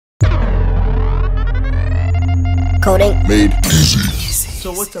Coding made easy.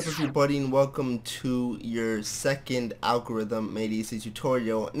 So what's up everybody, and welcome to your second algorithm made easy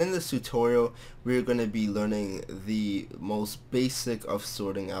tutorial. And in this tutorial we're going to be learning the most basic of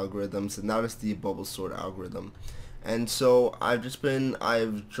sorting algorithms, and that is the bubble sort algorithm. And so I've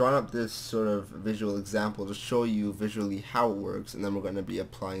drawn up this sort of visual example to show you visually how it works, and then we're going to be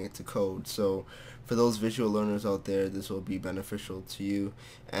applying it to code. So for those visual learners out there, this will be beneficial to you,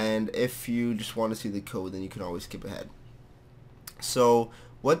 and if you just want to see the code, then you can always skip ahead. So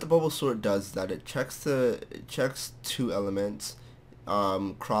what the bubble sort does is that it checks two elements,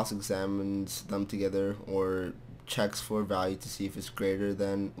 cross-examines them together, or checks for a value to see if it's greater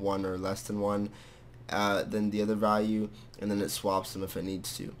than 1 or less than 1 than the other value, and then it swaps them if it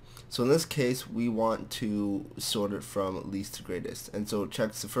needs to. So in this case we want to sort it from least to greatest, and so it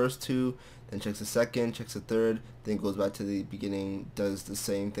checks the first two, then checks the second, checks the third, then goes back to the beginning, does the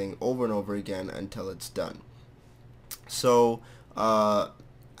same thing over and over again until it's done. So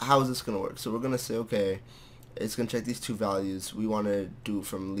how is this going to work? So we're going to say, okay, it's going to check these two values. We want to do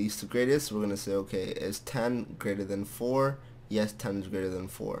from least to greatest. So we're going to say, okay, is 10 greater than 4? Yes, 10 is greater than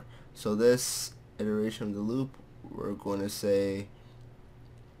 4. So this iteration of the loop, we're going to say,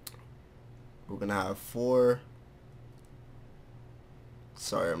 we're going to have 4.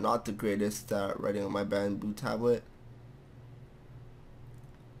 Sorry, I'm not the greatest at writing on my bamboo tablet.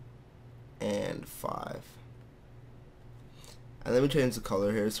 And 5. And let me change the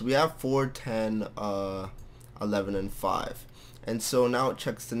color here. So we have 4, 10, 11, and 5. And so now it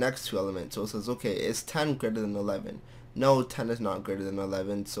checks the next two elements. So it says, okay, is 10 greater than 11? No, 10 is not greater than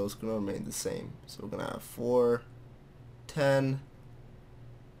 11, so it's going to remain the same. So we're going to have 4, 10,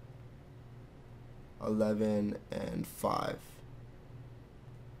 11, and 5.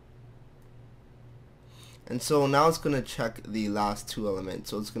 And so now it's going to check the last two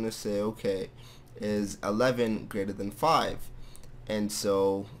elements. So it's going to say, okay, is 11 greater than 5? And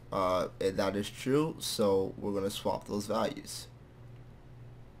so that is true, so we're going to swap those values.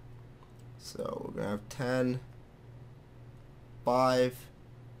 So we're going to have 10, 5,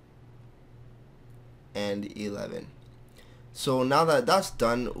 and 11. So now that that's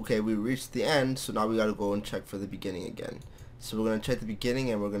done, okay, we reached the end, so now we got to go and check for the beginning again. So we're going to check the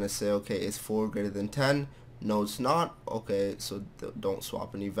beginning, and we're going to say, okay, is 4 greater than 10? No, it's not. Okay, so don't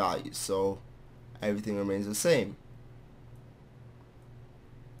swap any values, so everything remains the same.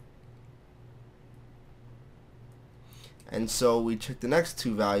 And so we check the next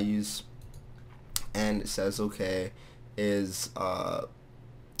two values, and it says, okay, is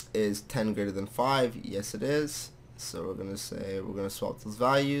 10 greater than 5? Yes, it is. So we're gonna say, we're gonna swap those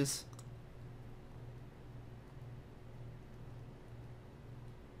values.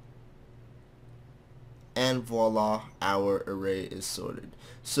 And voila, our array is sorted.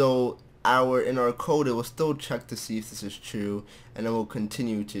 So in our code, it will still check to see if this is true, and it will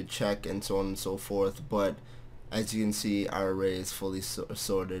continue to check and so on and so forth, but as you can see, our array is fully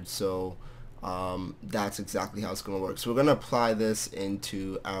sorted. So that's exactly how it's going to work. So we're going to apply this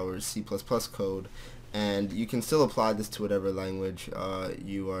into our C++ code, and you can still apply this to whatever language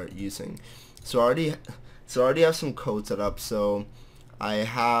you are using. So I already have some code set up. So I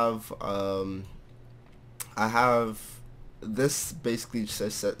have this basically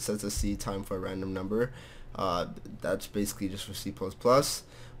just sets a C time for a random number. That's basically just for C++.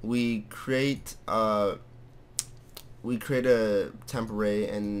 We create a temp array,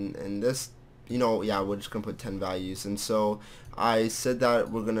 and this, yeah, we're just gonna put 10 values. And so I said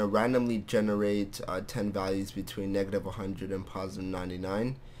that we're gonna randomly generate 10 values between -100 and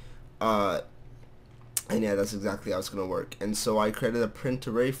 +99. And yeah, that's exactly how it's gonna work. And so I created a print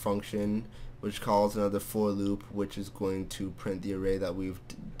array function, which calls another for loop, which is going to print the array that we've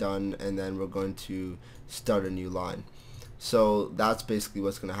done, and then we're going to start a new line. So that's basically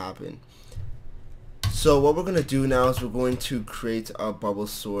what's gonna happen. So what we're going to do now is we're going to create a bubble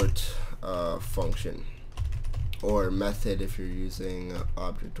sort function, or method if you're using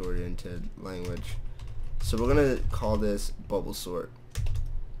object-oriented language. So we're going to call this bubble sort,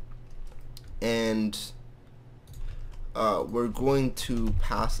 and we're going to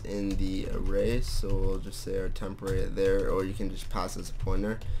pass in the array. So we'll just say our temp array there, or you can just pass as a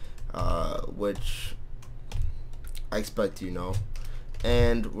pointer, which I expect you know.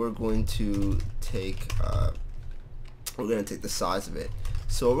 And we're going to take the size of it.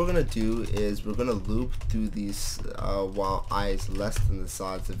 So what we're going to do is we're going to loop through these while I is less than the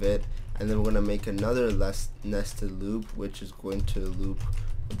size of it, and then we're going to make another nested loop, which is going to loop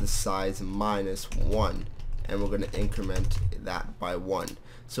with the size -1, and we're going to increment that by 1.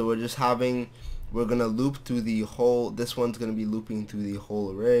 So we're going to loop through the whole, this one's going to be looping through the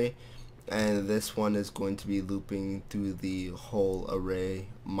whole array, and this one is going to be looping through the whole array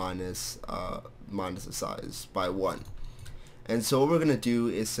minus the size by 1. And so what we're going to do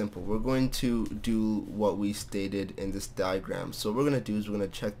is simple. We're going to do what we stated in this diagram. So what we're going to do is we're going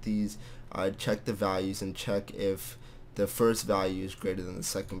to check these, check the values, and check if the first value is greater than the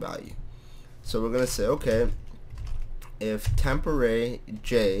second value. So we're going to say, okay, if temp array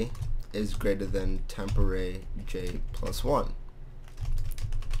j is greater than temp array j plus 1,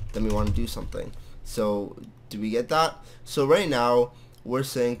 then we want to do something. So do we get that? So right now we're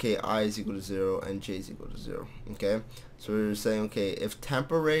saying, okay, I is equal to 0 and j is equal to 0. Okay, so we're saying, okay, if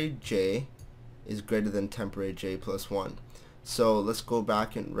temp array j is greater than temp array j plus 1. So let's go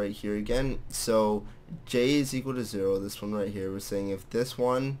back and right here again. So j is equal to 0, this one right here. We're saying if this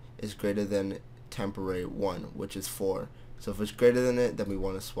one is greater than temp array 1, which is 4. So if it's greater than it, then we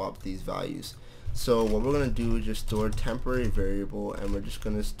want to swap these values. So what we're going to do is just store a temporary variable, and we're just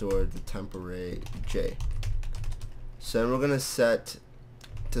going to store the temp array j. So then we're going to set,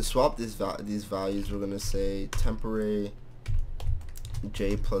 to swap these values, we're going to say temp array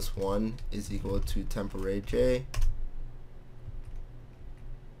j plus 1 is equal to temp array j,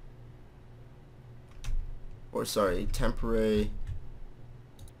 or sorry, it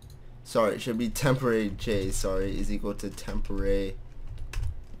should be temp array j, is equal to temp array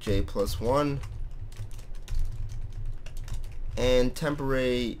j plus 1, and temp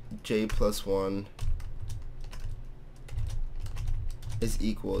array j plus 1 is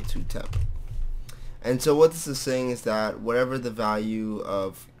equal to temp. And so what this is saying is that whatever the value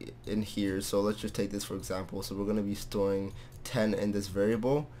of in here, so let's just take this for example, so we're going to be storing 10 in this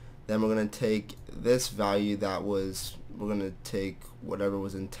variable, then we're going to take this value that was, we're going to take whatever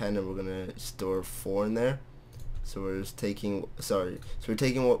was in 10 and we're going to store 4 in there. So we're just taking, so we're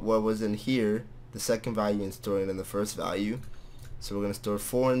taking what was in here, the second value, and storing it in the first value. So we're going to store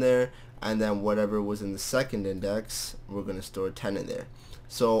 4 in there, and then whatever was in the second index, we're going to store 10 in there.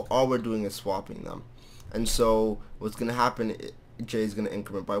 So all we're doing is swapping them. And so what's going to happen, j is going to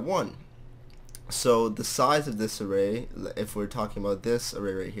increment by 1. So the size of this array, if we're talking about this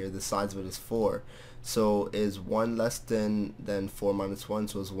array right here, the size of it is 4. So is 1 less than 4 minus 1,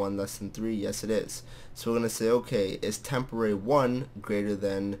 so is 1 less than 3? Yes, it is. So we're going to say, okay, is temp array 1 greater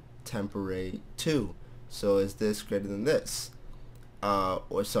than temp array 2? So is this greater than this?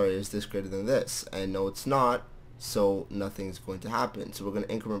 Is this greater than this? And no, it's not, so nothing's going to happen. So we're going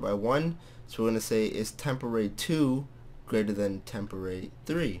to increment by 1. So we're going to say, is temp array 2 greater than temp array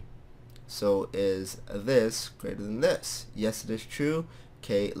 3? So is this greater than this? Yes, it is true.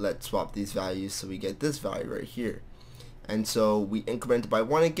 Okay, let's swap these values so we get this value right here. And so we increment by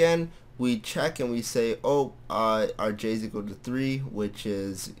 1 again. We check and we say, oh, our j is equal to 3, which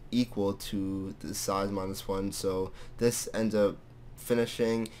is equal to the size minus 1. So this ends up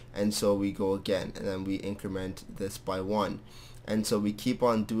finishing, and so we go again, and then we increment this by 1. And so we keep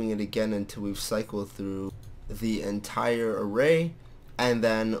on doing it again until we've cycled through the entire array, and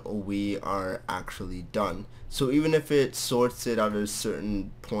then we are actually done. So even if it sorts it at a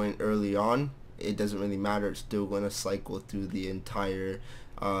certain point early on, it doesn't really matter. It's still going to cycle through the entire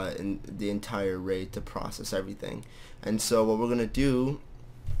array to process everything. And so what we're going to do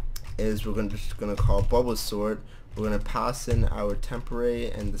is we're just going to call bubble sort. We're going to pass in our temp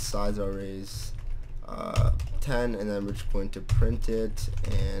array, and the size of our array is 10, and then we're just going to print it,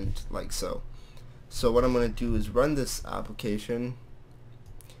 and like so. So what I'm going to do is run this application.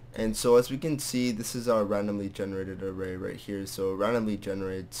 And so as we can see, this is our randomly generated array right here. So it randomly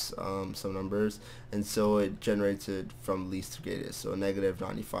generates some numbers, and so it generates it from least to greatest. So negative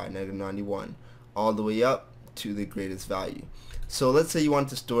 95, negative 91, all the way up to the greatest value. So let's say you want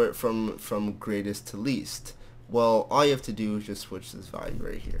to store it from greatest to least. Well, all you have to do is just switch this value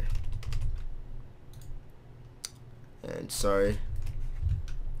right here. And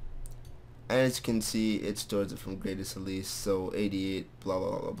and as you can see, it stores it from greatest to least, so 88, blah blah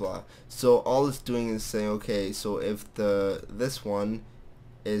blah blah blah. So all it's doing is saying, okay, so if this one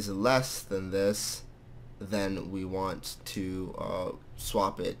is less than this, then we want to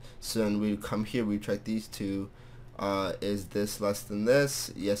swap it. So then we come here, we check these two. Is this less than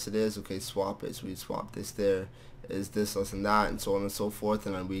this? Yes, it is. Okay, swap it. So we swap this there. Is this less than that? And so on and so forth,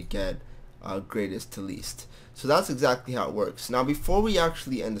 and then we get greatest to least. So that's exactly how it works. Now before we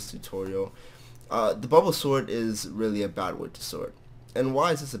actually end this tutorial, the bubble sort is really a bad way to sort. And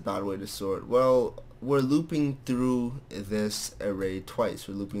why is this a bad way to sort? Well, we're looping through this array twice.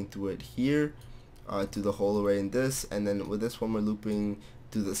 We're looping through it here, through the whole array in this, and then with this one we're looping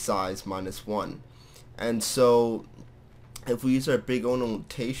through the size minus 1. And so if we use our big O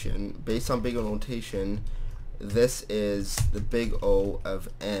notation, based on big O notation, this is the big O of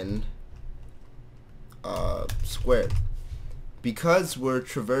n squared. Because we're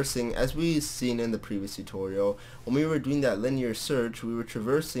traversing, as we've seen in the previous tutorial, when we were doing that linear search, we were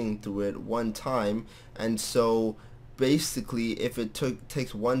traversing through it one time, and so basically if it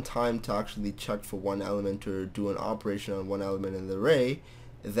takes one time to actually check for one element or do an operation on one element in the array,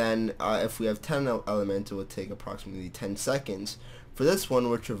 then if we have 10 elements, it would take approximately 10 seconds. For this one,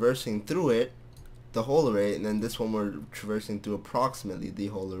 we're traversing through it, the whole array, and then this one we're traversing through approximately the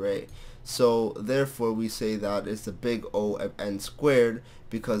whole array. So therefore we say that it's the big O of n squared,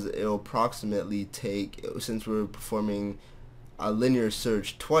 because it will approximately take, since we're performing a linear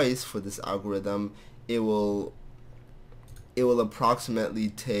search twice for this algorithm, it will approximately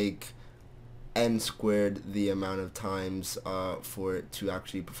take n squared the amount of times for it to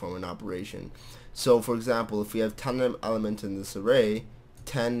actually perform an operation. So for example, if we have 10 elements in this array,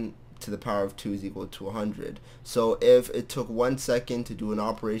 10 to the power of 2 is equal to 100. So if it took 1 second to do an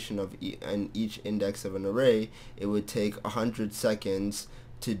operation of each index of an array, it would take 100 seconds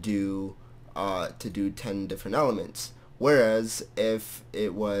to do 10 different elements. Whereas if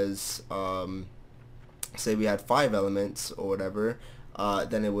it was say we had 5 elements or whatever,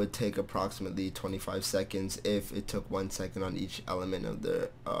 then it would take approximately 25 seconds if it took 1 second on each element of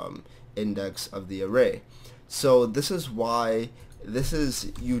the index of the array. So this is why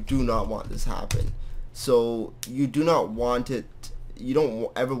you do not want this to happen. So you do not want it, you don't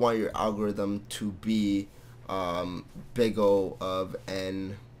ever want your algorithm to be big O of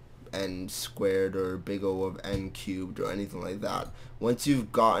n squared or big O of n cubed or anything like that. Once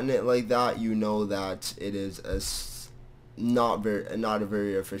you've gotten it like that, you know that it is not a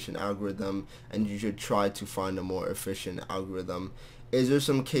very efficient algorithm, and you should try to find a more efficient algorithm. There are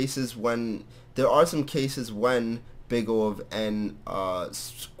some cases when big O of n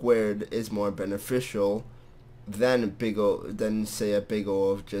squared is more beneficial than say a big O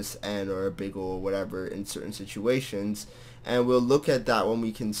of just n or a big O or whatever in certain situations, and we'll look at that when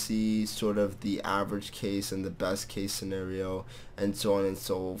we can see sort of the average case and the best case scenario and so on and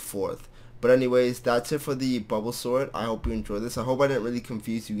so forth. But anyways, that's it for the bubble sort. I hope you enjoyed this. I hope I didn't really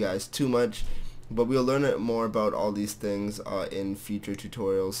confuse you guys too much, but we'll learn more about all these things in future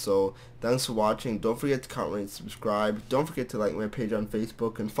tutorials. So thanks for watching. Don't forget to comment, rate, subscribe. Don't forget to like my page on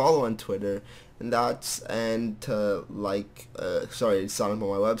Facebook and follow on Twitter, and to sign up on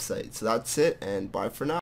my website. So that's it, and bye for now.